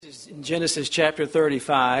is in Genesis chapter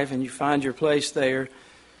 35, and you find your place there.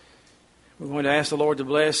 We're going to ask the Lord to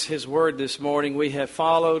bless His word this morning. We have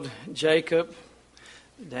followed Jacob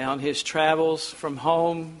down his travels from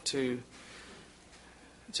home to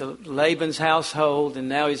Laban's household, and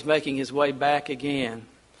now he's making his way back again.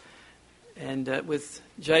 And with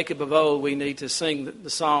Jacob of old, we need to sing the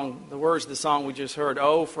song, the words of the song we just heard,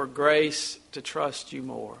 "Oh, for grace to trust you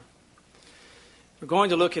more." We're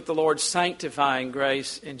going to look at the Lord's sanctifying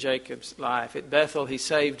grace in Jacob's life. At Bethel, He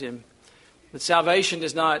saved him. But salvation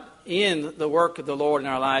does not end the work of the Lord in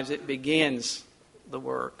our lives. It begins the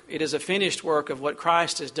work. It is a finished work of what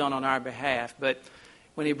Christ has done on our behalf. But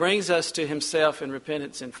when He brings us to Himself in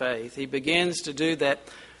repentance and faith, He begins to do that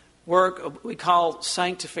work we call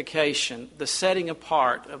sanctification, the setting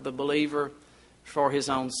apart of the believer for his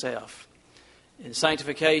own self. In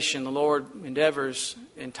sanctification, the Lord endeavors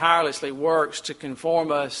and tirelessly works to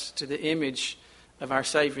conform us to the image of our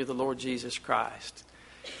Savior, the Lord Jesus Christ.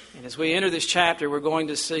 And as we enter this chapter, we're going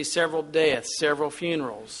to see several deaths, several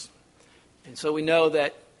funerals. And so we know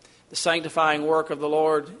that the sanctifying work of the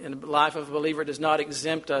Lord in the life of a believer does not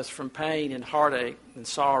exempt us from pain and heartache and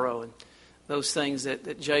sorrow and those things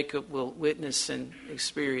that Jacob will witness and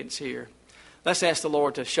experience here. Let's ask the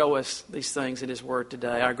Lord to show us these things in His Word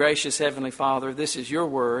today. Our gracious Heavenly Father, this is Your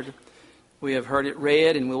Word. We have heard it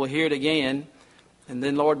read and we will hear it again. And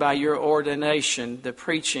then, Lord, by Your ordination, the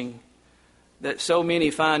preaching that so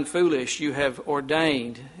many find foolish, You have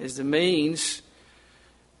ordained as the means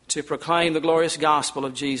to proclaim the glorious gospel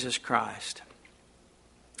of Jesus Christ.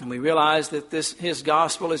 And we realize that His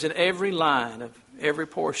gospel is in every line of every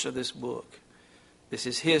portion of this book. This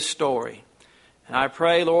is His story. And I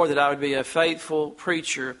pray, Lord, that I would be a faithful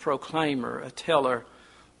preacher, a proclaimer, a teller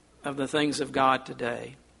of the things of God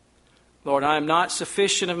today. Lord, I am not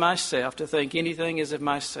sufficient of myself to think anything is of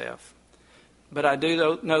myself. But I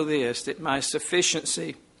do know this, that my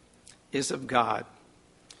sufficiency is of God.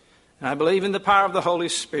 And I believe in the power of the Holy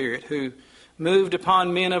Spirit, who moved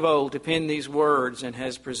upon men of old to pen these words and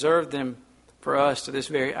has preserved them for us to this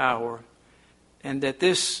very hour. And that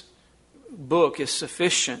this book is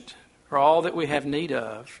sufficient for all that we have need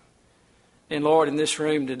of. And Lord, in this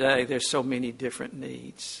room today, there's so many different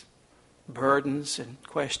needs, burdens and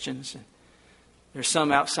questions. And there's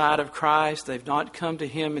some outside of Christ. They've not come to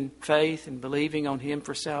Him in faith and believing on Him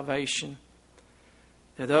for salvation.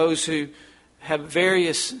 There are those who have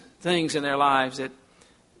various things in their lives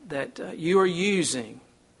that You are using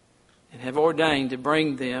and have ordained to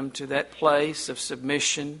bring them to that place of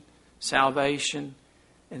submission, salvation,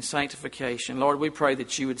 and sanctification. Lord, we pray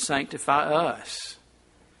that You would sanctify us.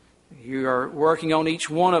 You are working on each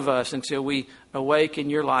one of us until we awake in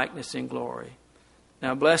Your likeness and glory.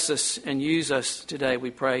 Now bless us and use us today,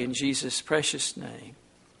 we pray, in Jesus' precious name.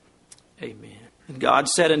 Amen. And God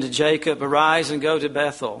said unto Jacob, Arise and go to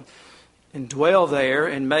Bethel, and dwell there,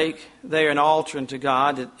 and make there an altar unto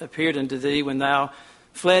God that appeared unto thee when thou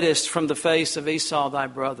fleddest from the face of Esau thy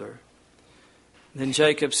brother. Then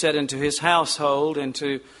Jacob said unto his household and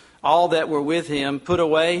to all that were with him, Put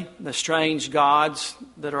away the strange gods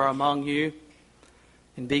that are among you,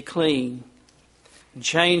 and be clean, and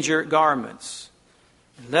change your garments.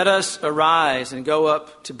 And let us arise and go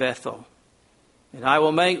up to Bethel. And I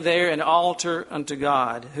will make there an altar unto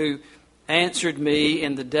God, who answered me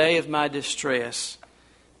in the day of my distress,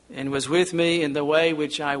 and was with me in the way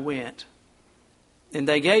which I went. And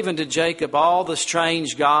they gave unto Jacob all the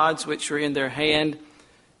strange gods which were in their hand,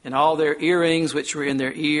 and all their earrings which were in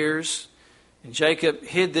their ears. And Jacob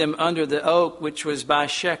hid them under the oak which was by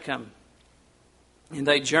Shechem. And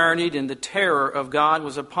they journeyed, and the terror of God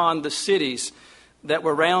was upon the cities that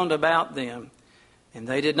were round about them. And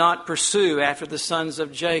they did not pursue after the sons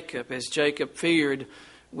of Jacob, as Jacob feared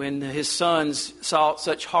when his sons sought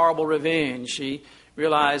such horrible revenge. He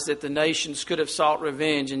realized that the nations could have sought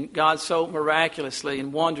revenge, and God so miraculously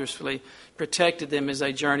and wondrously protected them as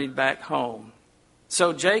they journeyed back home.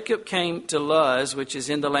 So Jacob came to Luz, which is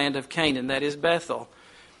in the land of Canaan, that is Bethel,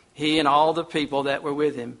 he and all the people that were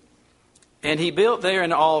with him. And he built there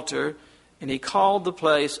an altar, and he called the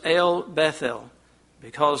place El Bethel,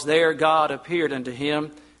 because there God appeared unto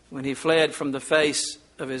him when he fled from the face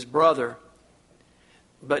of his brother.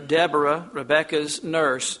 But Deborah, Rebekah's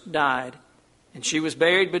nurse, died, and she was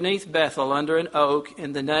buried beneath Bethel under an oak,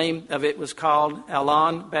 and the name of it was called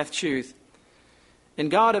Allon Bathchuth. And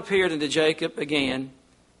God appeared unto Jacob again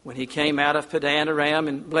when he came out of Padan Aram,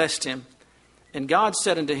 and blessed him. And God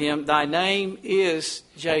said unto him, Thy name is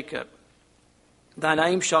Jacob. Thy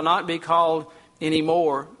name shall not be called any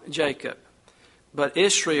more Jacob, but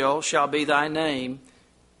Israel shall be thy name.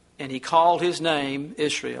 And he called his name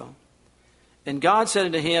Israel. And God said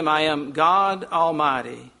unto him, I am God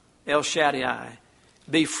Almighty, El Shaddai.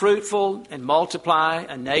 Be fruitful and multiply.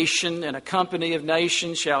 A nation and a company of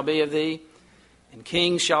nations shall be of thee, and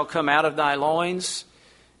kings shall come out of thy loins.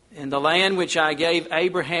 And the land which I gave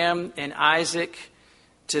Abraham and Isaac,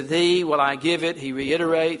 to thee will I give it. He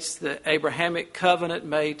reiterates the Abrahamic covenant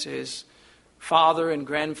made to his father and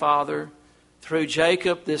grandfather. Through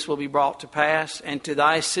Jacob this will be brought to pass, and to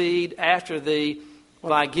thy seed after thee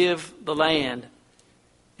will I give the land.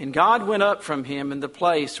 And God went up from him in the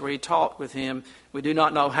place where he talked with him. We do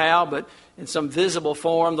not know how, but in some visible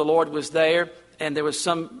form the Lord was there, and there was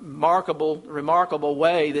some remarkable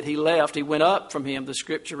way that he left. He went up from him, the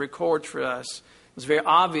Scripture records for us. It was a very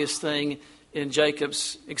obvious thing in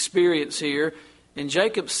Jacob's experience here. And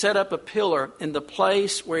Jacob set up a pillar in the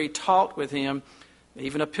place where he talked with him,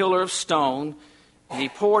 even a pillar of stone. And he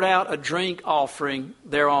poured out a drink offering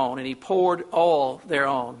thereon, and he poured oil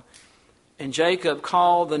thereon. And Jacob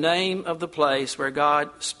called the name of the place where God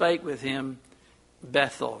spake with him,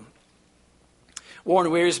 Bethel.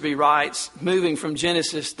 Warren Wiersbe writes, moving from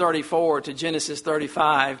Genesis 34 to Genesis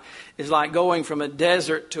 35 is like going from a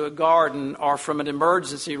desert to a garden or from an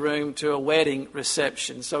emergency room to a wedding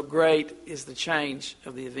reception. So great is the change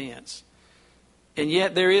of the events. And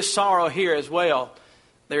yet there is sorrow here as well.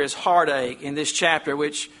 There is heartache in this chapter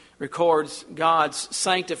which records God's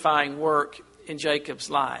sanctifying work in Jacob's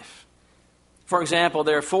life. For example,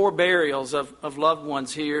 there are 4 burials of loved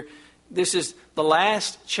ones here. This is the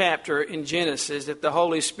last chapter in Genesis that the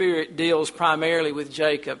Holy Spirit deals primarily with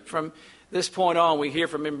Jacob. From this point on, we hear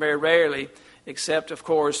from him very rarely, except, of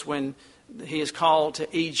course, when he is called to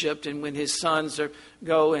Egypt and when his sons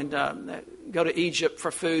go to Egypt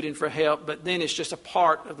for food and for help. But then it's just a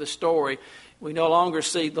part of the story. We no longer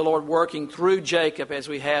see the Lord working through Jacob as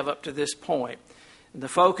we have up to this point. And the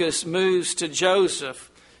focus moves to Joseph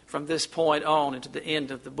from this point on into the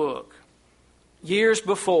end of the book. Years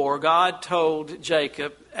before, God told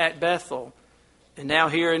Jacob at Bethel, and now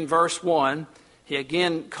here in verse 1, he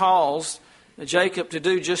again calls Jacob to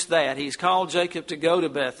do just that. He's called Jacob to go to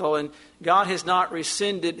Bethel, and God has not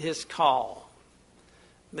rescinded his call.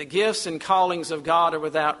 The gifts and callings of God are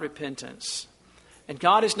without repentance. And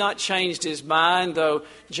God has not changed his mind, though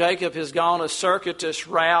Jacob has gone a circuitous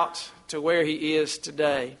route to where he is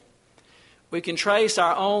today. We can trace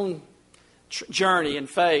our own journey in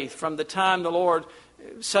faith from the time the Lord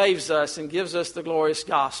saves us and gives us the glorious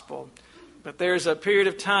gospel. But there's a period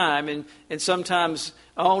of time, and sometimes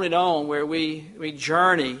on and on, where we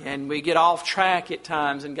journey and we get off track at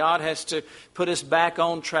times, and God has to put us back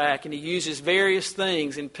on track, and he uses various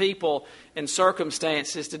things and people and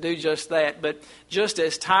circumstances to do just that. But just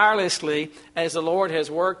as tirelessly as the Lord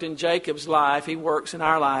has worked in Jacob's life, he works in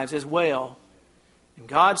our lives as well. And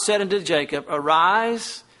God said unto Jacob,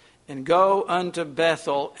 arise and go unto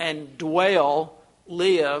Bethel and dwell,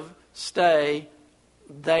 live, stay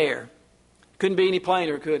there. Couldn't be any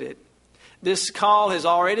plainer, could it? This call has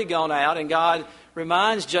already gone out, and God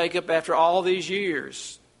reminds Jacob after all these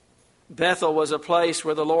years. Bethel was a place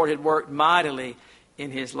where the Lord had worked mightily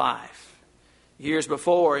in his life. Years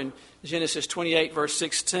before, in Genesis 28, verse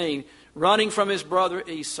 16, running from his brother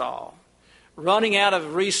Esau, running out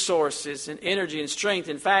of resources and energy and strength,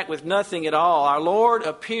 in fact, with nothing at all, our Lord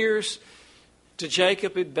appears to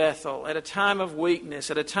Jacob at Bethel at a time of weakness,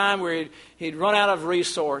 at a time where he'd run out of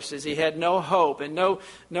resources. He had no hope and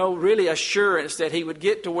no really assurance that he would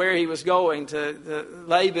get to where he was going, to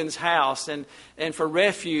Laban's house and for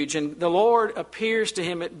refuge. And the Lord appears to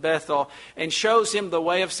him at Bethel and shows him the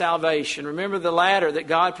way of salvation. Remember the ladder that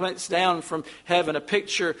God plants down from heaven, a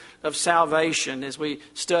picture of salvation as we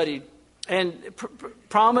studied, and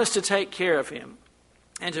promised to take care of him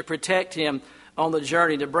and to protect him on the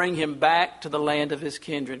journey, to bring him back to the land of his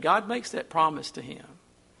kindred. God makes that promise to him.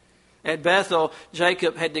 At Bethel,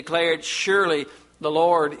 Jacob had declared, surely the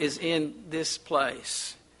Lord is in this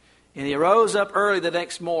place. And he arose up early the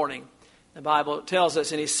next morning, the Bible tells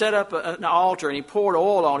us, and he set up an altar and he poured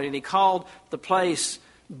oil on it, and he called the place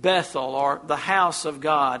Bethel, or the house of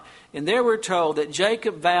God. And there we're told that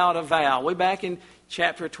Jacob vowed a vow, way back in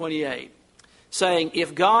chapter 28, saying,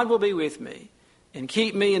 if God will be with me, and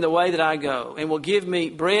keep me in the way that I go, and will give me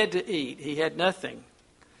bread to eat. He had nothing.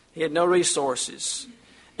 He had no resources.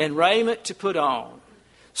 And raiment to put on,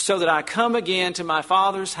 so that I come again to my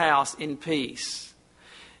father's house in peace.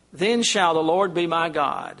 Then shall the Lord be my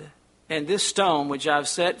God, and this stone which I've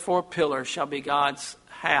set for a pillar shall be God's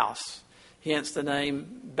house. Hence the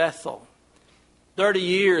name Bethel. 30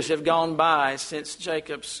 years have gone by since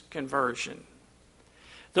Jacob's conversion.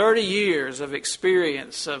 30 years of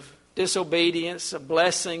experience of disobedience, of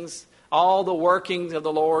blessings, all the workings of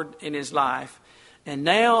the Lord in his life. And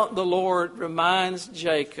now the Lord reminds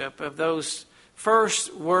Jacob of those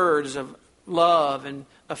first words of love and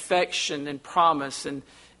affection and promise and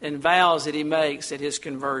vows that he makes at his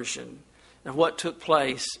conversion, of what took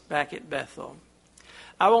place back at Bethel.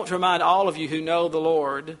 I want to remind all of you who know the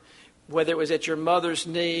Lord, whether it was at your mother's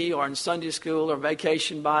knee or in Sunday school or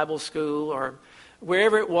vacation Bible school or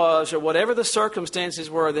wherever it was, or whatever the circumstances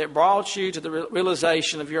were that brought you to the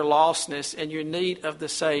realization of your lostness and your need of the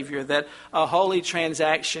Savior, that a holy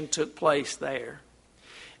transaction took place there.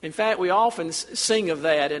 In fact, we often sing of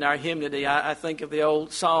that in our hymnody. I think of the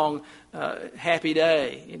old song, Happy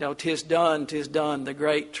Day. You know, 'tis done, the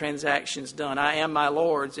great transaction's done. I am my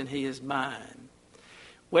Lord's and he is mine.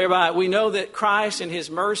 Whereby we know that Christ in his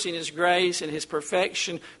mercy and his grace and his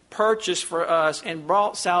perfection purchased for us and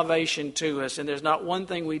brought salvation to us. And there's not one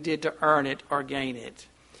thing we did to earn it or gain it.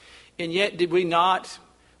 And yet did we not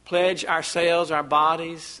pledge ourselves, our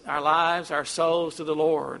bodies, our lives, our souls to the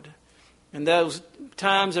Lord? In those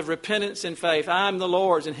times of repentance and faith, I'm the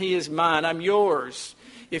Lord's and he is mine. I'm yours.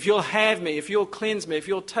 If you'll have me, if you'll cleanse me, if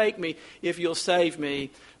you'll take me, if you'll save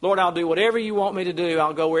me, Lord, I'll do whatever you want me to do.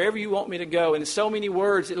 I'll go wherever you want me to go. And in so many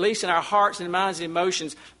words, at least in our hearts and minds and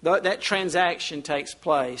emotions, that transaction takes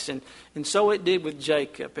place. And so it did with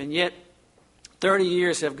Jacob. And yet 30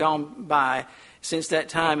 years have gone by since that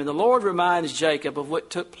time. And the Lord reminds Jacob of what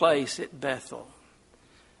took place at Bethel.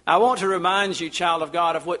 I want to remind you, child of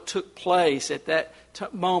God, of what took place at that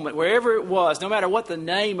moment, wherever it was, no matter what the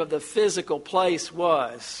name of the physical place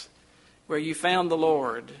was, where you found the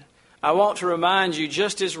Lord. I want to remind you,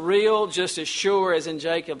 just as real, just as sure as in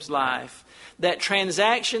Jacob's life, that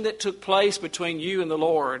transaction that took place between you and the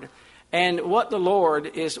Lord, and what the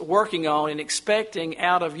Lord is working on and expecting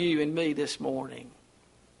out of you and me this morning.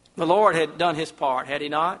 The Lord had done his part, had he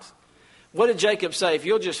not? What did Jacob say? If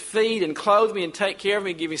you'll just feed and clothe me and take care of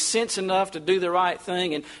me, give me sense enough to do the right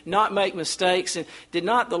thing and not make mistakes. And did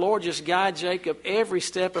not the Lord just guide Jacob every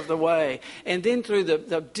step of the way? And then through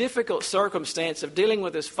the difficult circumstance of dealing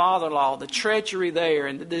with his father-in-law, the treachery there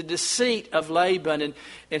and the deceit of Laban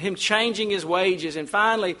and him changing his wages, and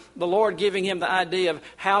finally the Lord giving him the idea of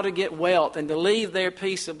how to get wealth and to leave there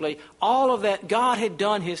peaceably, all of that, God had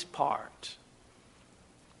done his part.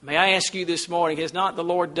 May I ask you this morning, has not the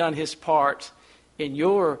Lord done his part in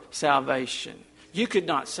your salvation? You could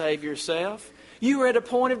not save yourself. You were at a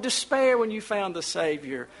point of despair when you found the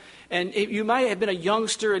Savior. And you may have been a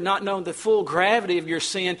youngster and not known the full gravity of your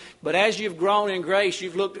sin, but as you've grown in grace,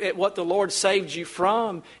 you've looked at what the Lord saved you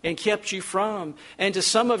from and kept you from. And to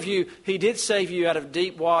some of you, he did save you out of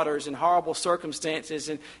deep waters and horrible circumstances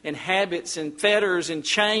and habits and fetters and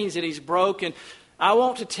chains that he's broken. I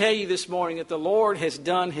want to tell you this morning that the Lord has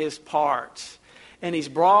done his part. And he's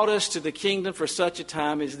brought us to the kingdom for such a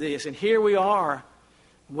time as this. And here we are.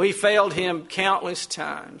 We failed him countless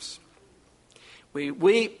times. We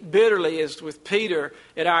weep bitterly as with Peter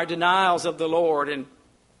at our denials of the Lord, and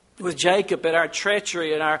with Jacob at our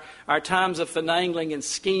treachery and our times of finagling and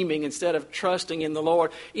scheming instead of trusting in the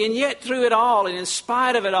Lord. And yet through it all and in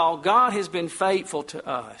spite of it all, God has been faithful to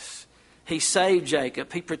us. He saved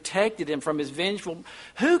Jacob. He protected him from his vengeful...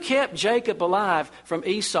 Who kept Jacob alive from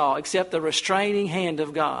Esau except the restraining hand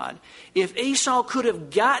of God? If Esau could have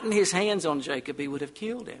gotten his hands on Jacob, he would have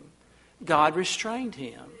killed him. God restrained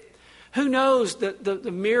him. Who knows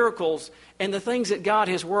the miracles and the things that God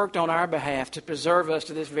has worked on our behalf to preserve us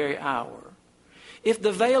to this very hour? If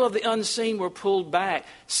the veil of the unseen were pulled back,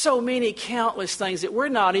 so many countless things that we're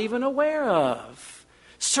not even aware of.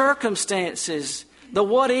 Circumstances, the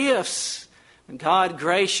what-ifs. And God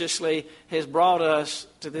graciously has brought us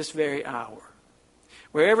to this very hour.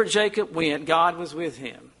 Wherever Jacob went, God was with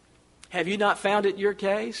him. Have you not found it your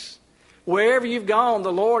case? Wherever you've gone,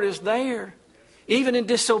 the Lord is there. Even in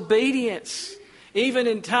disobedience, even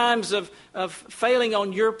in times of failing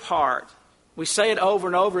on your part. We say it over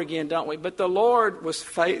and over again, don't we? But the Lord was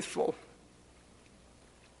faithful.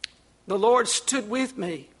 The Lord stood with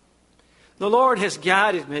me. The Lord has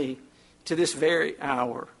guided me to this very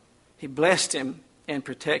hour. He blessed him and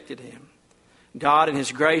protected him. God in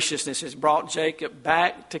his graciousness has brought Jacob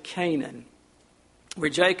back to Canaan, where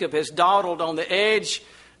Jacob has dawdled on the edge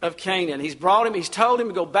of Canaan. He's told him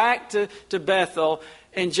to go back to Bethel,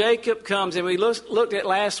 and Jacob comes, and we looked at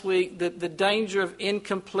last week the danger of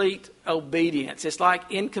incomplete obedience. It's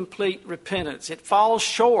like incomplete repentance. It falls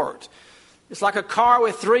short. It's like a car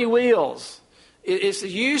with three wheels. It's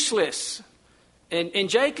useless. And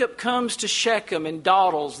Jacob comes to Shechem and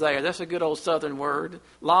dawdles there. That's a good old southern word.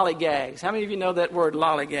 Lollygags. How many of you know that word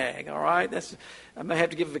lollygag? All right? I may have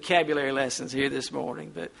to give vocabulary lessons here this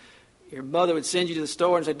morning. But Your mother would send you to the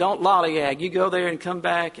store and say, don't lollygag. You go there and come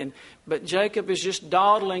back. But Jacob is just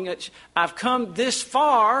dawdling. I've come this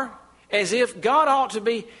far, as if God ought to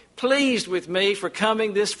be pleased with me for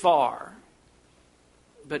coming this far.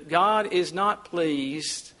 But God is not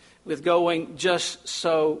pleased with going just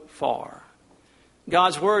so far.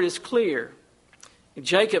 God's word is clear.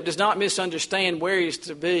 Jacob does not misunderstand where he's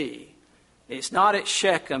to be. It's not at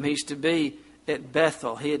Shechem. He's to be at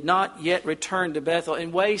Bethel. He had not yet returned to Bethel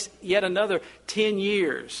and waits yet another 10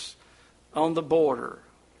 years on the border,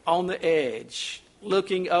 on the edge,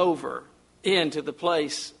 looking over into the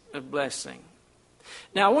place of blessing.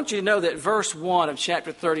 Now, I want you to know that verse 1 of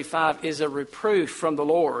chapter 35 is a reproof from the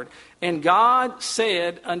Lord. And God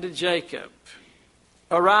said unto Jacob,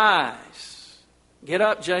 arise. Get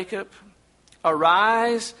up, Jacob.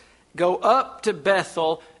 Arise, go up to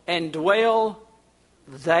Bethel and dwell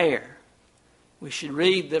there. We should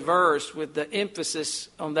read the verse with the emphasis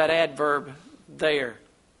on that adverb there.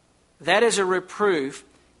 That is a reproof,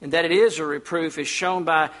 and that it is a reproof is shown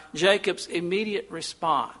by Jacob's immediate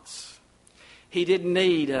response. He didn't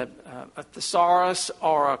need a thesaurus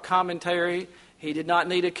or a commentary. He did not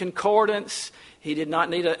need a concordance. He did not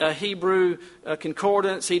need a Hebrew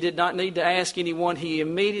concordance. He did not need to ask anyone. He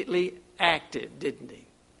immediately acted, didn't he?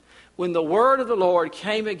 When the word of the Lord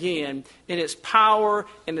came again in its power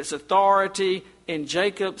and its authority in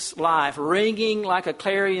Jacob's life, ringing like a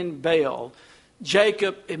clarion bell,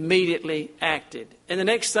 Jacob immediately acted. And the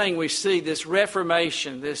next thing we see, this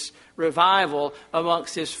reformation, this revival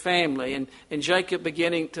amongst his family, and Jacob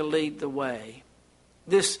beginning to lead the way.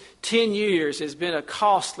 This 10 years has been a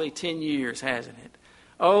costly 10 years, hasn't it?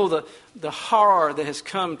 Oh, the horror that has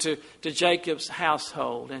come to Jacob's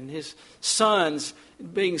household and his sons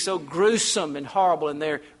being so gruesome and horrible in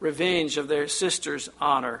their revenge of their sister's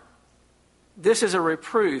honor. This is a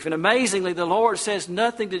reproof. And amazingly, the Lord says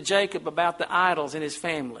nothing to Jacob about the idols in his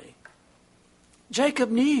family. Jacob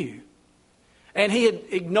knew. And he had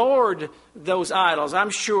ignored those idols. I'm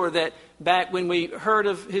sure that back when we heard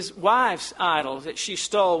of his wife's idols that she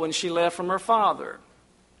stole when she left from her father.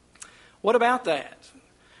 What about that?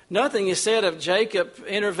 Nothing is said of Jacob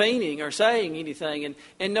intervening or saying anything.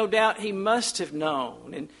 And no doubt he must have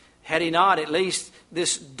known. And had he not, at least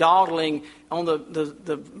this dawdling on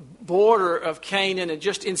the border of Canaan and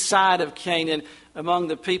just inside of Canaan among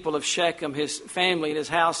the people of Shechem, his family and his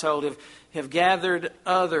household have gathered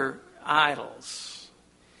other idols.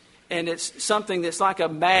 And it's something that's like a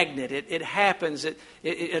magnet. It happens. It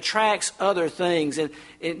attracts other things. And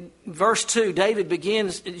in verse 2, Jacob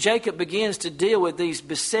begins to deal with these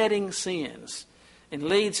besetting sins and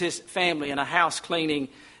leads his family in a house cleaning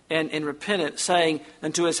and repentance, saying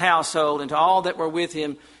unto his household and to all that were with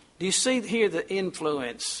him, do you see here the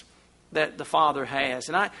influence that the Father has?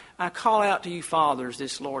 And I call out to you fathers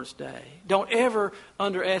this Lord's Day. Don't ever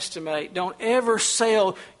underestimate, don't ever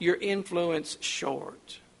sell your influence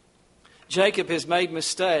short. Jacob has made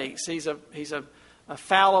mistakes. He's a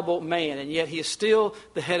fallible man, and yet he is still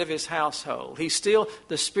the head of his household. He's still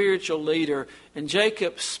the spiritual leader. And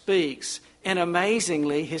Jacob speaks, and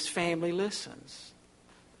amazingly, his family listens.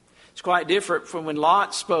 It's quite different from when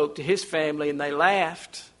Lot spoke to his family and they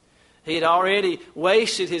laughed. He had already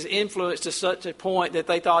wasted his influence to such a point that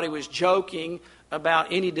they thought he was joking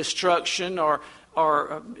about any destruction or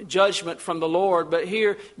judgment from the Lord. But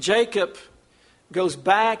here, Jacob goes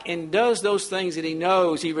back and does those things that he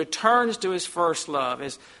knows. He returns to his first love,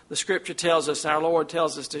 as the Scripture tells us, our Lord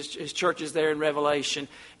tells us to his churches there in Revelation.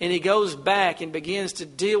 And he goes back and begins to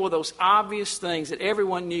deal with those obvious things that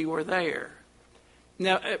everyone knew were there.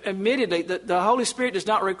 Now, admittedly, the Holy Spirit does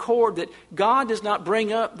not record that God does not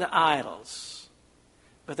bring up the idols,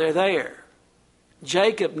 but they're there.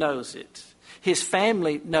 Jacob knows it. His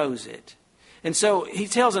family knows it. And so he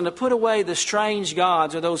tells them to put away the strange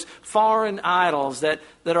gods or those foreign idols that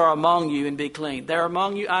are among you and be clean. They're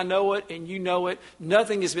among you. I know it and you know it.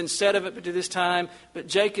 Nothing has been said of it to this time. But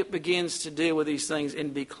Jacob begins to deal with these things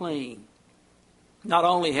and be clean. Not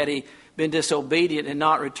only had he been disobedient and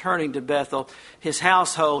not returning to Bethel, his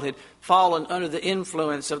household had fallen under the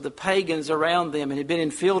influence of the pagans around them and had been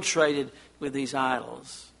infiltrated with these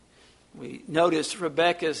idols. We noticed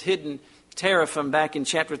Rebekah's hidden teraphim back in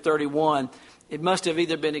chapter 31. It must have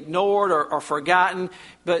either been ignored or forgotten.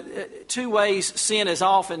 But two ways sin is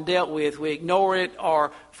often dealt with. We ignore it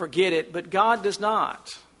or forget it. But God does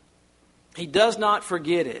not. He does not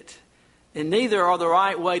forget it. And neither are the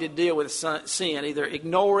right way to deal with sin, either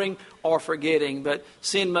ignoring or forgetting. But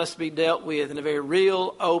sin must be dealt with in a very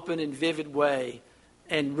real, open, and vivid way.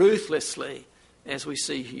 And ruthlessly, as we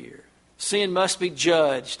see here. Sin must be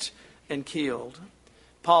judged and killed.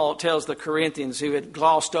 Paul tells the Corinthians who had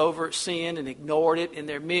glossed over sin and ignored it in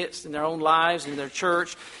their midst, in their own lives, in their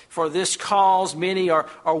church, for this cause many are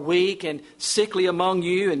weak and sickly among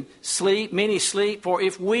you, and many sleep. For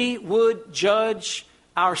if we would judge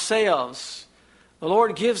ourselves, the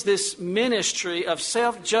Lord gives this ministry of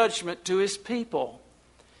self-judgment to His people.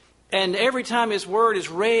 And every time His Word is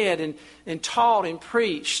read and taught and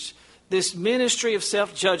preached, this ministry of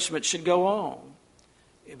self-judgment should go on.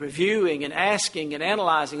 Reviewing and asking and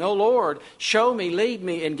analyzing, oh Lord, show me, lead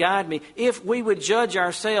me, and guide me. If we would judge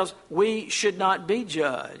ourselves, we should not be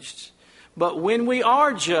judged. But when we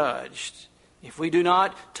are judged, if we do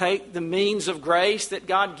not take the means of grace that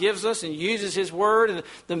God gives us and uses His Word and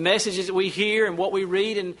the messages that we hear and what we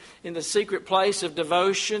read in the secret place of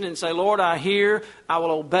devotion and say, Lord, I hear, I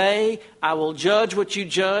will obey, I will judge what you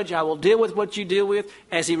judge, I will deal with what you deal with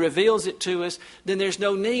as He reveals it to us, then there's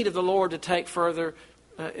no need of the Lord to take further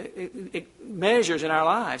measures in our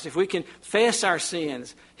lives. If we confess our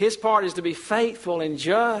sins, His part is to be faithful and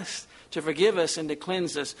just to forgive us and to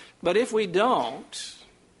cleanse us. But if we don't,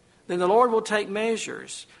 then the Lord will take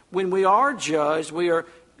measures. When we are judged, we are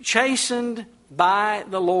chastened by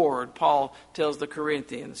the Lord, Paul tells the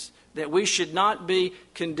Corinthians, that we should not be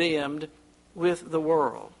condemned with the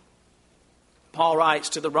world. Paul writes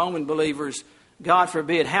to the Roman believers, God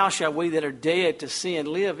forbid, how shall we that are dead to sin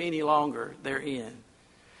live any longer therein?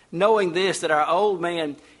 Knowing this, that our old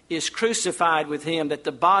man is crucified with Him, that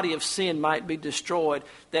the body of sin might be destroyed,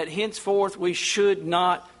 that henceforth we should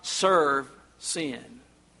not serve sin.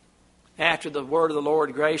 After the word of the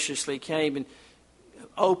Lord graciously came and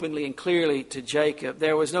openly and clearly to Jacob,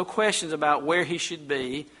 there was no questions about where he should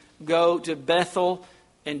be, go to Bethel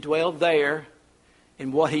and dwell there,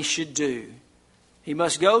 and what he should do. He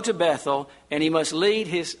must go to Bethel, and he must lead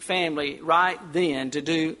his family right then to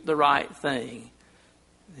do the right thing.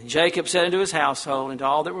 And Jacob said unto his household and to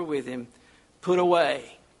all that were with him, put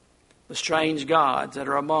away the strange gods that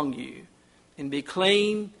are among you, and be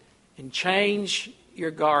clean, and change your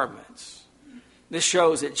garments. This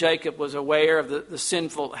shows that Jacob was aware of the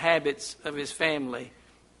sinful habits of his family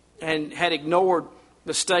and had ignored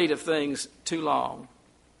the state of things too long.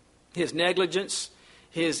 His negligence,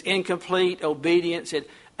 his incomplete obedience had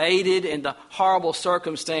aided in the horrible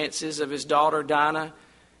circumstances of his daughter Dinah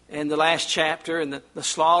in the last chapter and the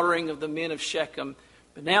slaughtering of the men of Shechem.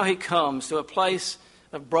 But now he comes to a place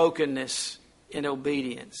of brokenness in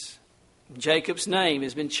obedience. Jacob's name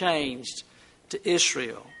has been changed to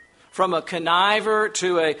Israel, from a conniver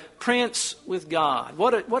to a prince with God.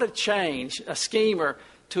 What a change, a schemer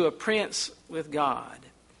to a prince with God.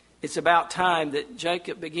 It's about time that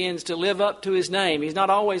Jacob begins to live up to his name. He's not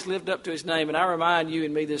always lived up to his name. And I remind you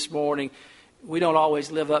and me this morning, we don't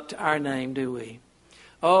always live up to our name, do we?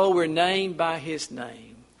 Oh, we're named by His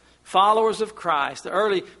name. Followers of Christ. The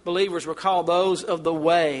early believers were called those of the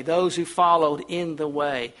way, those who followed in the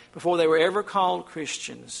way, before they were ever called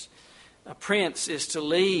Christians. A prince is to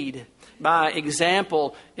lead by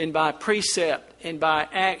example and by precept and by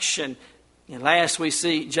action. And last we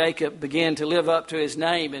see Jacob begin to live up to his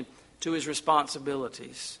name and to his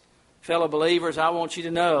responsibilities. Fellow believers, I want you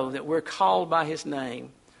to know that we're called by His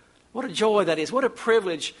name. What a joy that is. What a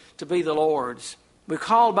privilege to be the Lord's. We're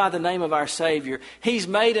called by the name of our Savior. He's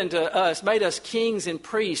made us kings and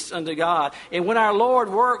priests unto God. And when our Lord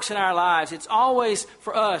works in our lives, it's always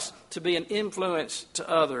for us to be an influence to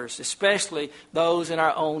others, especially those in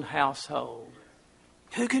our own household.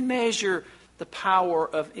 Who can measure the power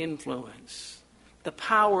of influence? The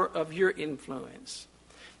power of your influence.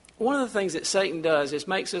 One of the things that Satan does is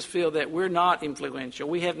makes us feel that we're not influential.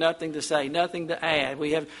 We have nothing to say, nothing to add.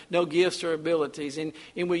 We have no gifts or abilities. And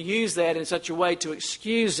we use that in such a way to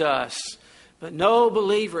excuse us. But no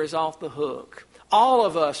believer is off the hook. All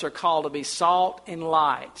of us are called to be salt and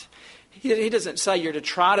light. He doesn't say you're to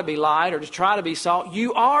try to be light or to try to be salt.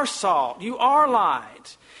 You are salt. You are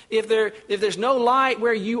light. If there's no light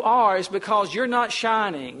where you are, it's because you're not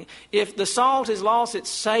shining. If the salt has lost its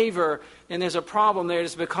savor and there's a problem there,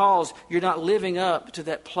 it's because you're not living up to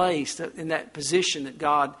that place, in that position that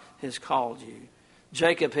God has called you.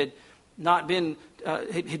 Jacob had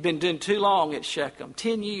he'd been doing too long at Shechem,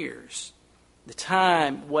 10 years. The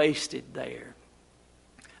time wasted there.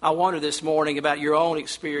 I wonder this morning about your own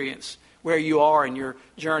experience, where you are in your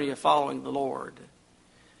journey of following the Lord.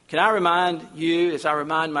 Can I remind you, as I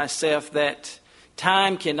remind myself, that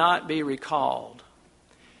time cannot be recalled.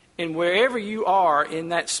 And wherever you are in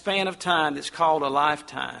that span of time that's called a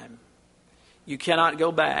lifetime, you cannot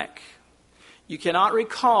go back. You cannot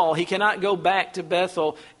recall, he cannot go back to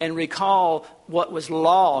Bethel and recall what was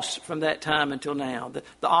lost from that time until now.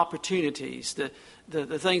 The opportunities, the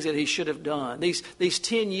things that he should have done. These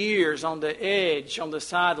 10 years on the edge, on the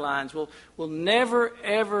sidelines, will never,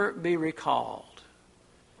 ever be recalled.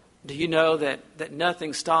 Do you know that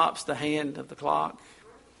nothing stops the hand of the clock?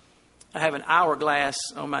 I have an hourglass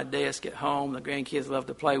on my desk at home. The grandkids love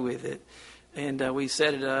to play with it. And we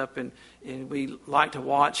set it up, and we like to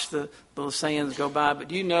watch the little sands go by. But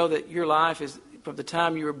do you know that your life is, from the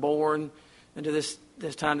time you were born into this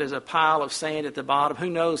time, there's a pile of sand at the bottom. Who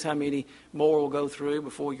knows how many more will go through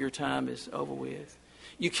before your time is over with.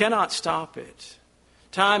 You cannot stop it.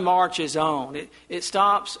 Time marches on. It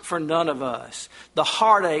stops for none of us. The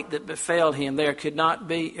heartache that befell him there could not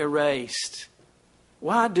be erased.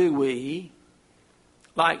 Why do we,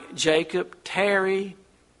 like Jacob, tarry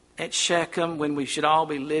at Shechem when we should all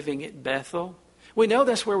be living at Bethel? We know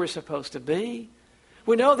that's where we're supposed to be.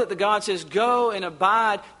 We know that the God says, go and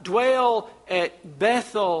abide, dwell at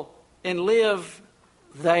Bethel and live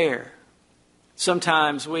there.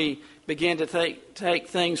 Sometimes we begin to take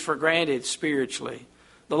things for granted spiritually.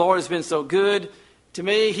 The Lord has been so good to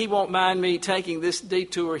me, He won't mind me taking this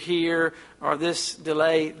detour here or this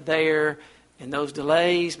delay there. And those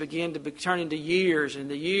delays begin to turn into years,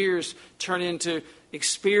 and the years turn into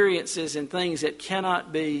experiences and things that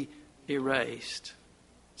cannot be erased.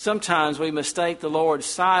 Sometimes we mistake the Lord's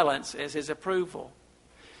silence as His approval.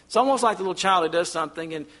 It's almost like the little child who does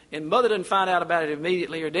something, and mother doesn't find out about it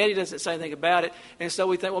immediately, or daddy doesn't say anything about it, and so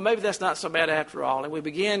we think, well, maybe that's not so bad after all. And we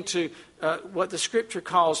begin to, what the Scripture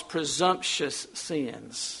calls presumptuous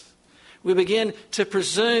sins. We begin to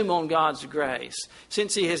presume on God's grace.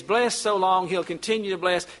 Since He has blessed so long, He'll continue to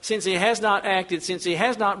bless. Since He has not acted, since He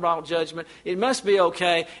has not brought judgment, it must be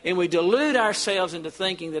okay. And we delude ourselves into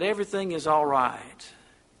thinking that everything is all right.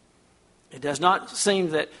 It does not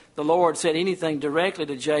seem that the Lord said anything directly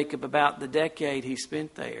to Jacob about the decade he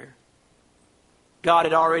spent there. God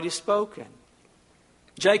had already spoken.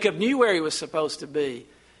 Jacob knew where he was supposed to be,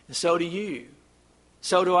 and so do you.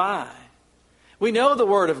 So do I. We know the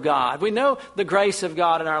Word of God. We know the grace of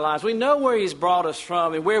God in our lives. We know where He's brought us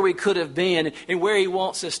from and where we could have been and where He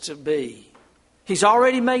wants us to be. He's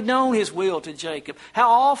already made known His will to Jacob. How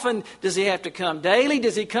often does He have to come? Daily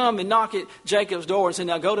does He come and knock at Jacob's door and say,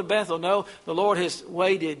 now go to Bethel? No, the Lord has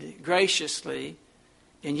waited graciously,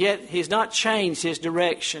 and yet He has not changed His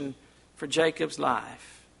direction for Jacob's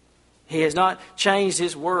life. He has not changed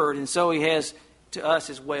His word, and so He has to us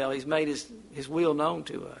as well. He's made His will known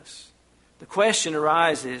to us. The question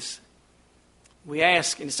arises, we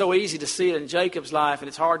ask, and it's so easy to see it in Jacob's life, and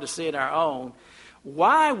it's hard to see it in our own.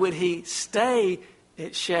 Why would he stay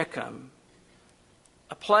at Shechem,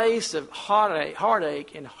 a place of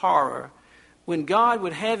heartache and horror, when God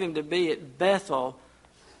would have him to be at Bethel,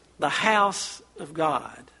 the house of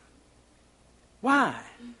God? Why?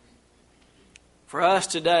 For us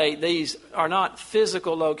today, these are not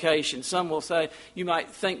physical locations. Some will say, you might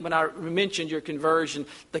think when I mentioned your conversion,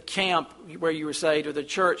 the camp where you were saved or the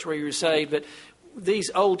church where you were saved, but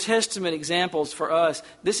these Old Testament examples for us,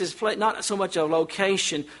 this is not so much a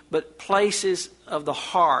location, but places of the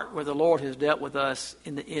heart where the Lord has dealt with us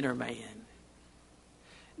in the inner man.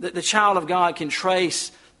 The child of God can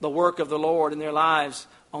trace the work of the Lord in their lives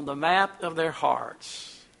on the map of their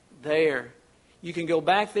hearts. There. You can go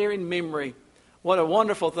back there in memory. What a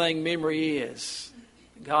wonderful thing memory is.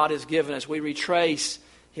 God has given us. We retrace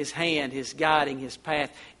His hand, His guiding, His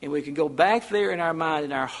path. And we can go back there in our mind,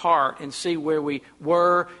 in our heart, and see where we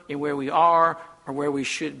were and where we are or where we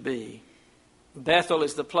should be. Bethel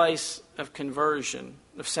is the place of conversion,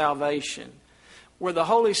 of salvation, where the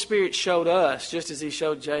Holy Spirit showed us, just as He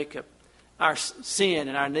showed Jacob, our sin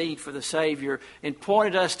and our need for the Savior, and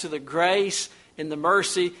pointed us to the grace and the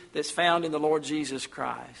mercy that's found in the Lord Jesus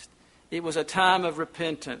Christ. It was a time of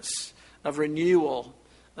repentance, of renewal,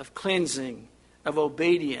 of cleansing, of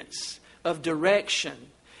obedience, of direction.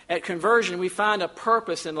 At conversion, we find a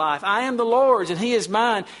purpose in life. I am the Lord's and He is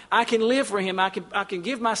mine. I can live for Him. I can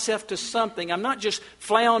give myself to something. I'm not just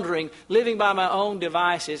floundering, living by my own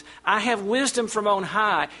devices. I have wisdom from on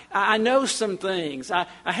high. I know some things. I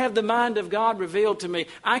have the mind of God revealed to me.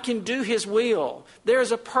 I can do His will. There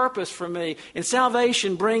is a purpose for me. And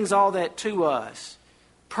salvation brings all that to us.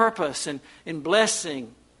 Purpose and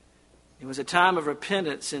blessing. It was a time of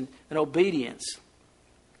repentance and obedience.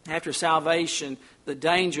 After salvation, the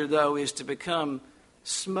danger, though, is to become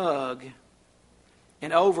smug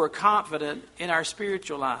and overconfident in our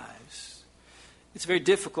spiritual lives. It's a very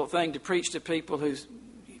difficult thing to preach to people who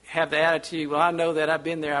have the attitude, well, I know that, I've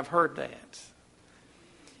been there, I've heard that.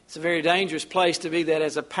 It's a very dangerous place to be that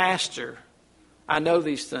as a pastor I know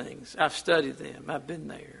these things. I've studied them. I've been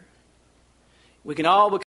there. We can all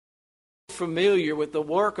become familiar with the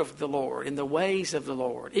work of the Lord and the ways of the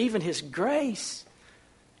Lord, even His grace.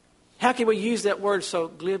 How can we use that word so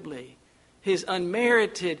glibly? His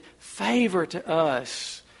unmerited favor to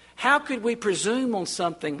us. How could we presume on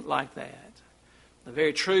something like that? The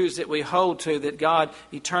very truths that we hold to, that God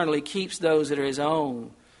eternally keeps those that are His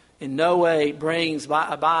own, in no way brings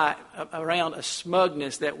around a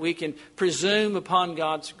smugness that we can presume upon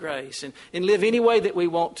God's grace and live any way that we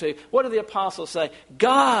want to. What do the apostles say?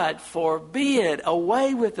 God forbid,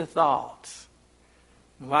 away with the thoughts.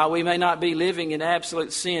 While we may not be living in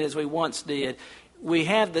absolute sin as we once did, we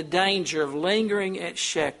have the danger of lingering at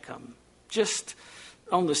Shechem, just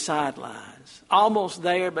on the sidelines. Almost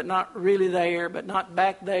there, but not really there, but not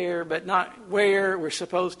back there, but not where we're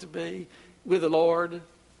supposed to be with the Lord.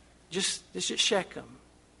 Just at Shechem,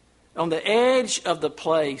 on the edge of the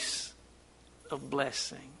place of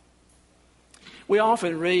blessing. We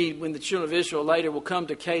often read when the children of Israel later will come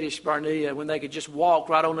to Kadesh Barnea, when they could just walk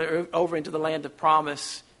right on over into the land of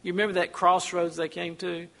promise. You remember that crossroads they came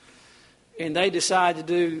to? And they decided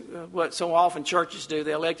to do what so often churches do.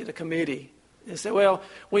 They elected a committee. They said, well,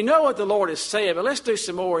 we know what the Lord has said, but let's do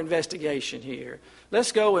some more investigation here.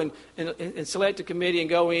 Let's go and select a committee and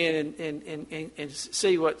go in and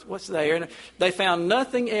see what's there. And they found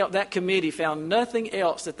nothing else. That committee found nothing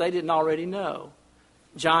else that they didn't already know.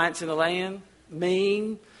 Giants in the land,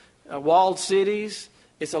 mean, walled cities.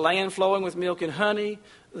 It's a land flowing with milk and honey.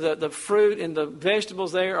 The fruit and the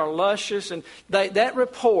vegetables there are luscious. And that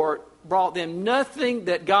report brought them nothing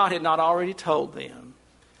that God had not already told them.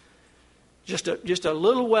 Just a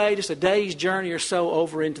little way, just a day's journey or so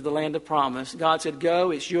over into the land of promise. God said,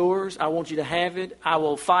 go, it's yours. I want you to have it. I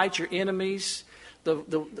will fight your enemies.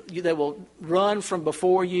 They will run from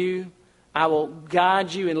before you. I will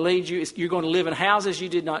guide you and lead you. You're going to live in houses you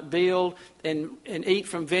did not build and eat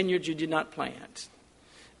from vineyards you did not plant.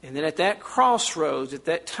 And then at that crossroads, at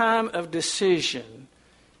that time of decision,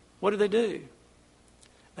 what did they do?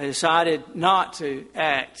 They decided not to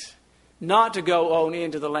act, not to go on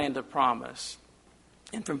into the land of promise.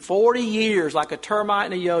 And from 40 years, like a termite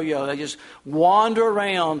and a yo-yo, they just wander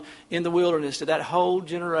around in the wilderness till that whole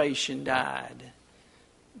generation died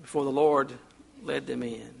before the Lord led them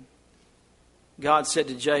in. God said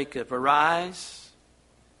to Jacob, arise,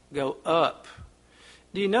 go up.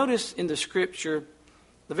 Do you notice in the Scripture,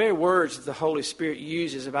 the very words that the Holy Spirit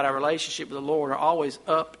uses about our relationship with the Lord are always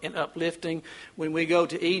up and uplifting. When we go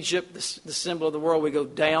to Egypt, the symbol of the world, we go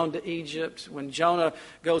down to Egypt. When Jonah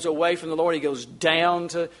goes away from the Lord, he goes down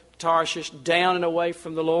to Tarshish, down and away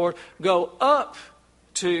from the Lord. Go up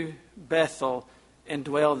to Bethel and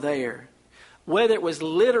dwell there. Whether it was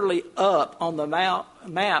literally up on the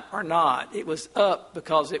map or not, it was up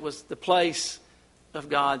because it was the place of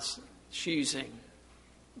God's choosing,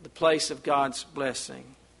 the place of God's blessing.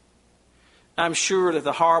 I'm sure that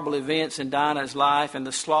the horrible events in Dinah's life and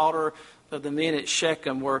the slaughter of the men at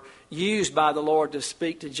Shechem were used by the Lord to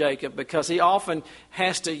speak to Jacob, because He often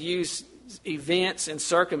has to use events and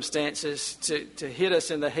circumstances to hit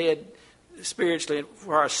us in the head spiritually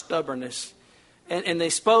for our stubbornness. And they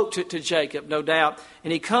spoke to Jacob, no doubt.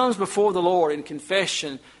 And he comes before the Lord in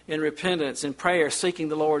confession, in repentance, in prayer, seeking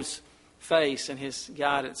the Lord's face and His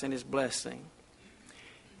guidance and His blessing.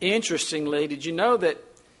 Interestingly, did you know that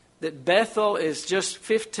Bethel is just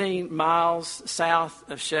 15 miles south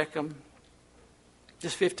of Shechem?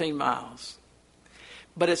 Just 15 miles.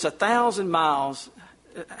 But it's 1,000 miles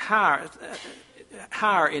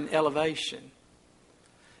higher in elevation.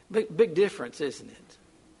 Big difference, isn't it?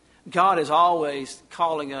 God is always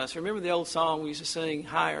calling us. Remember the old song we used to sing,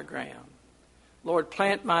 Higher Ground? Lord,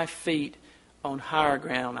 plant my feet on higher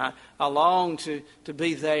ground. I long to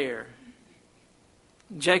be there.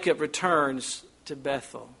 Jacob returns to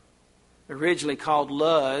Bethel, originally called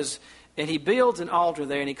Luz, and he builds an altar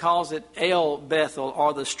there, and he calls it El Bethel,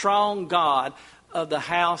 or the strong God of the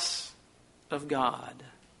house of God.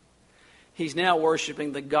 He's now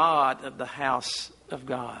worshiping the God of the house of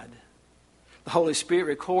God. The Holy Spirit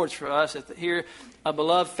records for us that here a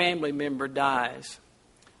beloved family member dies.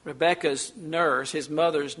 Rebecca's nurse, his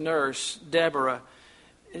mother's nurse, Deborah.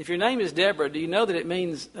 And if your name is Deborah, do you know that it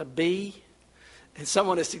means a bee? And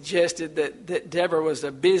someone has suggested that Deborah was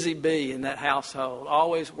a busy bee in that household,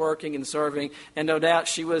 always working and serving. And no doubt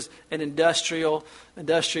she was an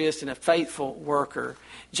industrious and a faithful worker.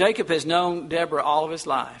 Jacob has known Deborah all of his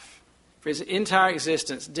life. For his entire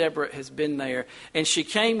existence, Deborah has been there. And she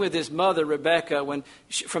came with his mother, Rebecca,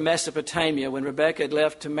 from Mesopotamia. When Rebecca had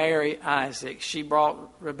left to marry Isaac, she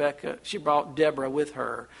brought Deborah with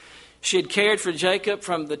her. She had cared for Jacob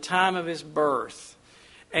from the time of his birth.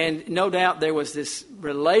 And no doubt there was this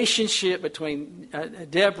relationship between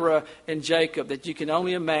Deborah and Jacob that you can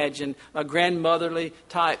only imagine, a grandmotherly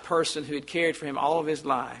type person who had cared for him all of his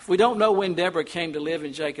life. We don't know when Deborah came to live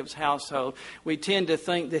in Jacob's household. We tend to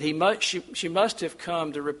think that she must have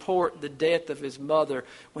come to report the death of his mother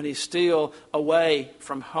when he's still away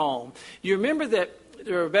from home. You remember that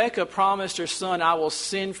Rebekah promised her son, I will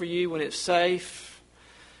send for you when it's safe.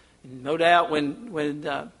 No doubt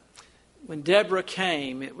when Deborah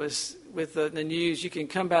came, it was with the news, you can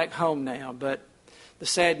come back home now, but the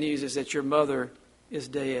sad news is that your mother is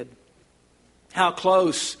dead. How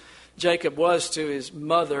close Jacob was to his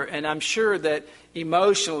mother, and I'm sure that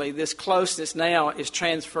emotionally this closeness now is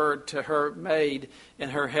transferred to her maid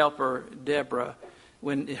and her helper, Deborah.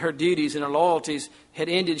 When her duties and her loyalties had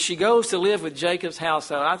ended, she goes to live with Jacob's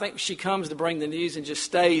household. I think she comes to bring the news and just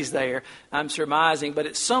stays there, I'm surmising. But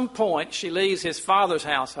at some point, she leaves his father's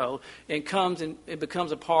household and comes and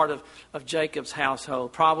becomes a part of Jacob's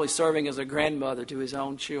household, probably serving as a grandmother to his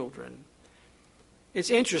own children. It's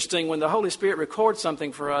interesting, when the Holy Spirit records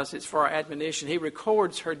something for us, it's for our admonition. He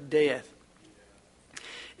records her death.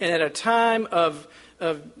 And at a time of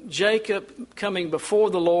Jacob coming before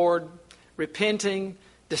the Lord, repenting,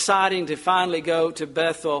 deciding to finally go to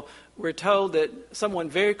Bethel, we're told that someone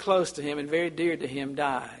very close to him and very dear to him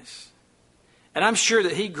dies. And I'm sure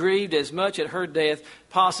that he grieved as much at her death,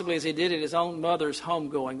 possibly as he did at his own mother's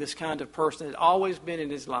homegoing. This kind of person had always been in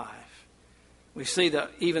his life. We see that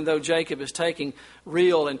even though Jacob is taking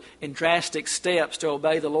real and drastic steps to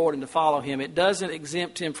obey the Lord and to follow him, it doesn't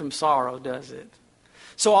exempt him from sorrow, does it?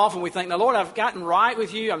 So often we think, now, Lord, I've gotten right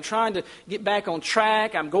with you. I'm trying to get back on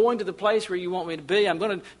track. I'm going to the place where you want me to be. I'm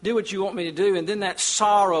going to do what you want me to do. And then that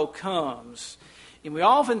sorrow comes. And we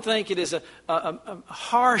often think it is a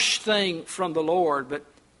harsh thing from the Lord. But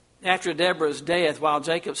after Deborah's death, while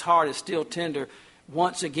Jacob's heart is still tender,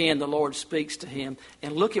 once again the Lord speaks to him.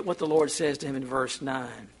 And look at what the Lord says to him in verse 9.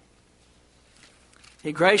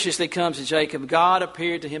 He graciously comes to Jacob. God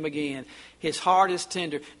appeared to him again. His heart is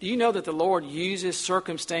tender. Do you know that the Lord uses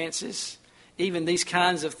circumstances, even these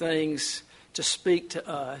kinds of things, to speak to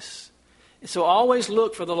us? And so always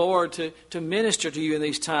look for the Lord to minister to you in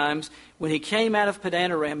these times. When he came out of Padan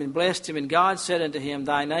Aram and blessed him, and God said unto him,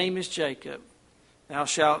 Thy name is Jacob. Thou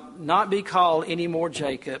shalt not be called any more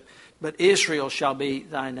Jacob, but Israel shall be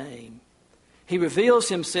thy name. He reveals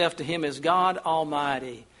himself to him as God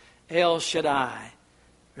Almighty, El Shaddai.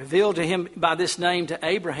 Revealed to him by this name to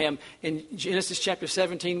Abraham in Genesis chapter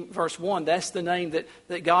 17, verse 1. That's the name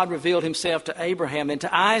that God revealed himself to Abraham, and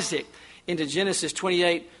to Isaac into Genesis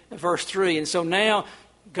 28, verse 3. And so now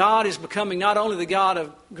God is becoming not only the God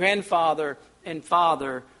of grandfather and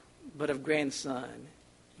father, but of grandson.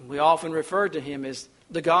 And we often refer to him as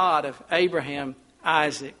the God of Abraham,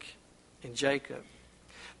 Isaac, and Jacob.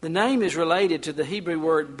 The name is related to the Hebrew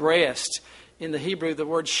word breast. In the Hebrew, the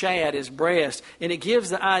word shad is breast. And it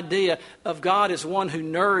gives the idea of God as one who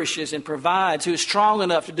nourishes and provides, who is strong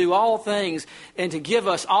enough to do all things and to give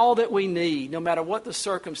us all that we need, no matter what the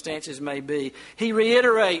circumstances may be. He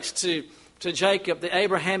reiterates to Jacob the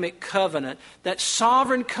Abrahamic covenant, that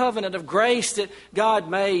sovereign covenant of grace that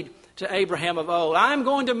God made to Abraham of old. I'm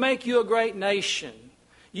going to make you a great nation.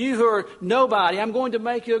 You who are nobody, I'm going to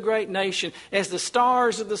make you a great nation, as the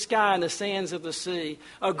stars of the sky and the sands of the sea,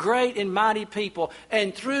 a great and mighty people.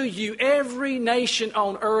 And through you, every nation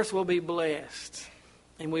on earth will be blessed.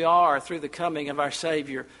 And we are through the coming of our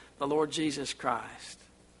Savior, the Lord Jesus Christ.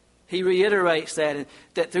 He reiterates that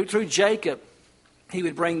through Jacob, he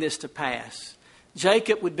would bring this to pass.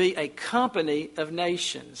 Jacob would be a company of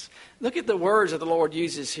nations. Look at the words that the Lord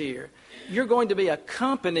uses here. You're going to be a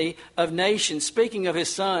company of nations, speaking of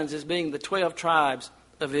his sons as being the 12 tribes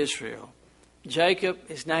of Israel. Jacob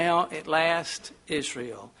is now at last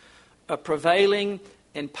Israel, a prevailing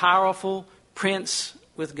and powerful prince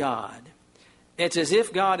with God. It's as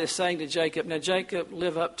if God is saying to Jacob, now Jacob,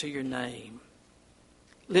 live up to your name.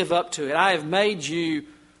 Live up to it. I have made you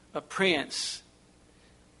a prince.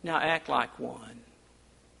 Now act like one.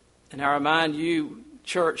 And I remind you,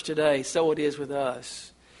 church, today, so it is with us.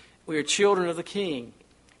 We are children of the King.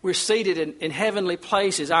 We're seated in heavenly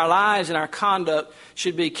places. Our lives and our conduct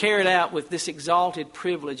should be carried out with this exalted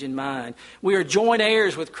privilege in mind. We are joint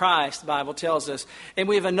heirs with Christ, the Bible tells us. And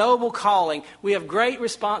we have a noble calling. We have great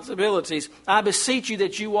responsibilities. I beseech you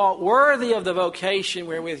that you walk worthy of the vocation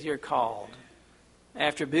wherewith you're called.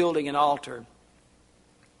 After building an altar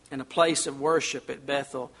and a place of worship at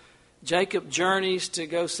Bethel, Jacob journeys to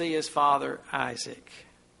go see his father Isaac.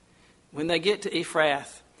 When they get to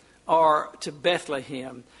Ephrath or to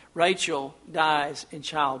Bethlehem, Rachel dies in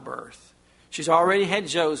childbirth. She's already had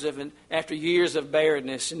Joseph and after years of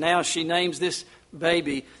barrenness, and now she names this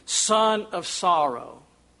baby Son of Sorrow.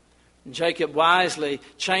 And Jacob wisely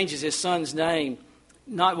changes his son's name,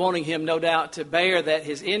 not wanting him, no doubt, to bear that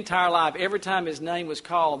his entire life, every time his name was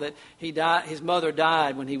called, that his mother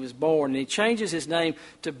died when he was born. And he changes his name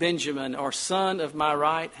to Benjamin, or son of my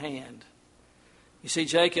right hand. You see,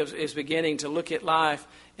 Jacob is beginning to look at life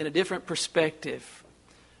in a different perspective,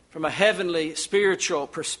 from a heavenly, spiritual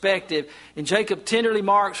perspective. And Jacob tenderly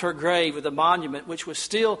marks her grave with a monument which was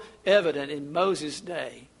still evident in Moses'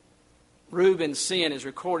 day. Reuben's sin is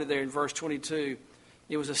recorded there in verse 22.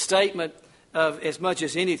 It was a statement of, as much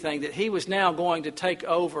as anything, that he was now going to take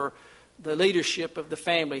over the leadership of the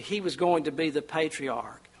family. He was going to be the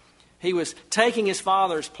patriarch. He was taking his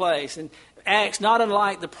father's place, and acts not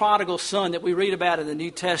unlike the prodigal son that we read about in the New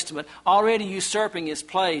Testament, already usurping his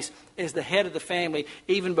place as the head of the family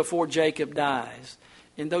even before Jacob dies.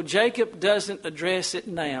 And though Jacob doesn't address it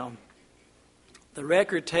now, the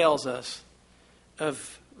record tells us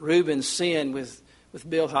of Reuben's sin with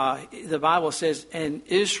Bilhah. The Bible says, and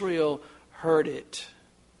Israel heard it.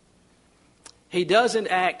 He doesn't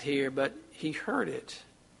act here, but he heard it.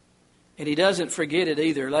 And he doesn't forget it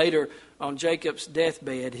either. Later, on Jacob's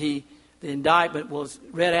deathbed, the indictment was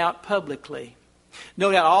read out publicly.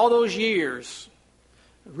 No doubt all those years,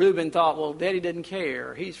 Reuben thought, well, Daddy doesn't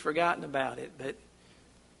care. He's forgotten about it. But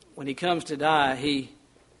when he comes to die, he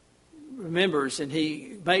remembers and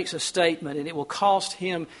he makes a statement, and it will cost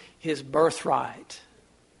him his birthright,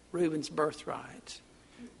 Reuben's birthright.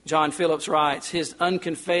 John Phillips writes, his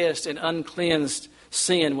unconfessed and uncleansed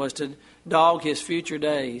sin was to dog his future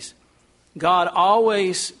days. God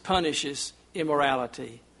always punishes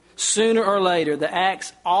immorality. Sooner or later, the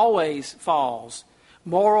axe always falls.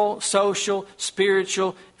 Moral, social,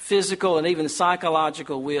 spiritual, physical, and even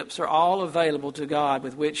psychological whips are all available to God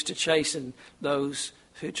with which to chasten those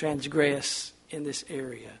who transgress in this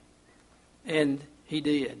area. And he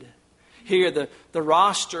did. Here, the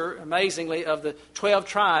roster, amazingly, of the 12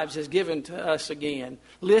 tribes is given to us again.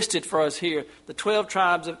 Listed for us here, the 12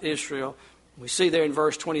 tribes of Israel. We see there in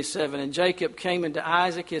verse 27, and Jacob came into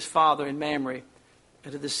Isaac his father in Mamre,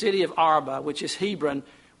 and to the city of Arba, which is Hebron,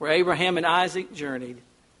 where Abraham and Isaac journeyed.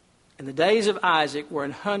 And the days of Isaac were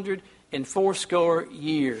 180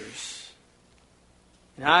 years.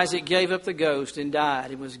 And Isaac gave up the ghost and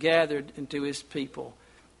died, and was gathered into his people,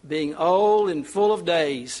 being old and full of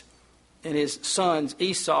days. And his sons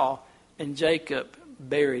Esau and Jacob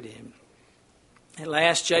buried him. At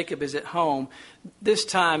last Jacob is at home, this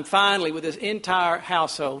time finally with his entire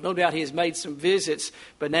household. No doubt he has made some visits,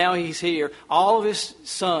 but now he's here. All of his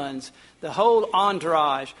sons, the whole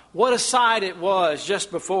entourage. What a sight it was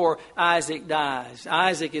just before Isaac dies.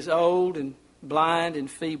 Isaac is old and blind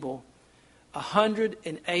and feeble,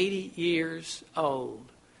 180 years old.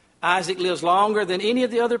 Isaac lives longer than any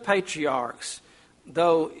of the other patriarchs,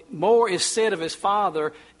 though more is said of his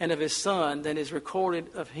father and of his son than is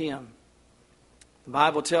recorded of him. The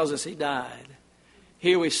Bible tells us he died.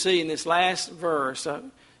 Here we see in this last verse a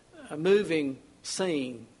moving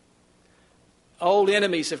scene. Old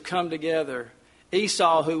enemies have come together.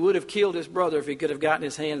 Esau, who would have killed his brother if he could have gotten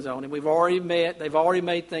his hands on him. We've already met. They've already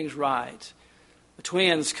made things right. The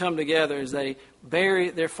twins come together as they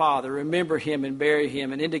bury their father, remember him and bury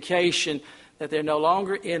him, an indication that they're no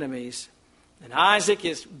longer enemies. And Isaac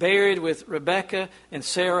is buried with Rebekah and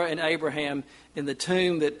Sarah and Abraham in the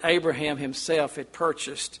tomb that Abraham himself had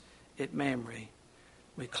purchased at Mamre.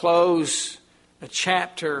 We close a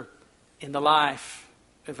chapter in the life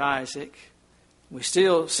of Isaac. We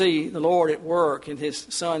still see the Lord at work in his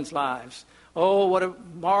sons' lives. Oh, what a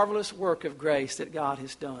marvelous work of grace that God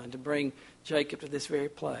has done to bring Jacob to this very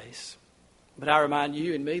place. But I remind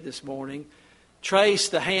you and me this morning, trace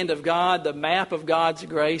the hand of God, the map of God's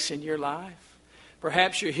grace in your life.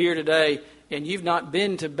 Perhaps you're here today and you've not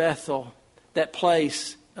been to Bethel, that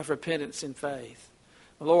place of repentance and faith.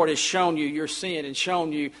 The Lord has shown you your sin and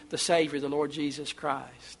shown you the Savior, the Lord Jesus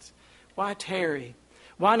Christ. Why tarry?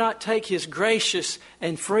 Why not take His gracious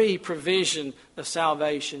and free provision of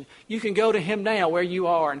salvation? You can go to Him now where you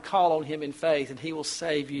are and call on Him in faith, and He will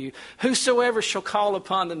save you. Whosoever shall call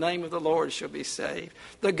upon the name of the Lord shall be saved.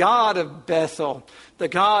 The God of Bethel, the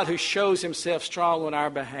God who shows Himself strong on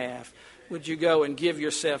our behalf. Would you go and give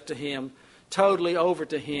yourself to Him, totally over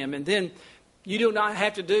to Him? And then you do not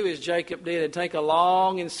have to do as Jacob did and take a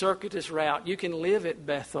long and circuitous route. You can live at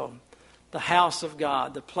Bethel, the house of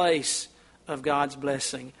God, the place of God's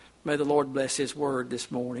blessing. May the Lord bless His word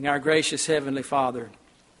this morning. Our gracious Heavenly Father,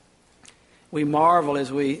 we marvel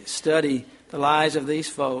as we study the lives of these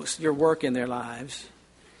folks, your work in their lives.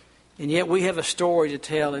 And yet we have a story to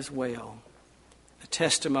tell as well, a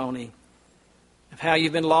testimony of how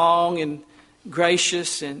you've been long and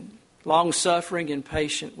gracious and long-suffering and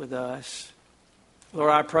patient with us. Lord,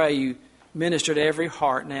 I pray you minister to every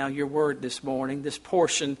heart now your word this morning, this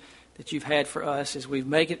portion that you've had for us as we've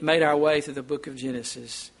made our way through the book of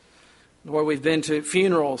Genesis. Lord, we've been to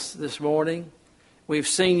funerals this morning. We've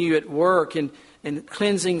seen you at work in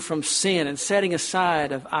cleansing from sin and setting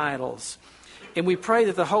aside of idols. And we pray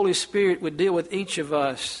that the Holy Spirit would deal with each of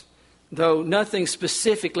us, though nothing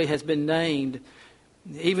specifically has been named.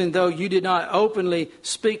 Even though you did not openly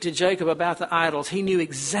speak to Jacob about the idols, he knew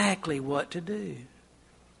exactly what to do.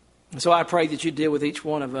 And so I pray that you deal with each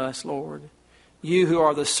one of us, Lord. You who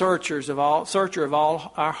are the searcher of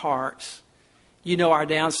all our hearts. You know our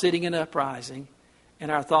down sitting and uprising and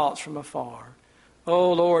our thoughts from afar.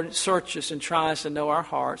 Oh, Lord, search us and try us to know our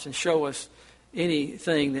hearts and show us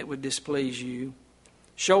anything that would displease you.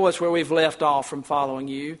 Show us where we've left off from following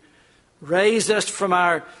you. Raise us from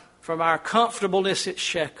our comfortableness at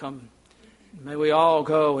Shechem. May we all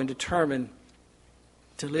go and determine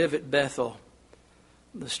to live at Bethel.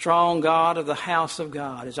 The strong God of the house of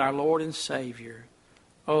God is our Lord and Savior.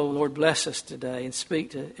 Oh, Lord, bless us today and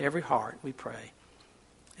speak to every heart, we pray.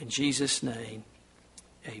 In Jesus' name,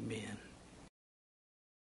 amen.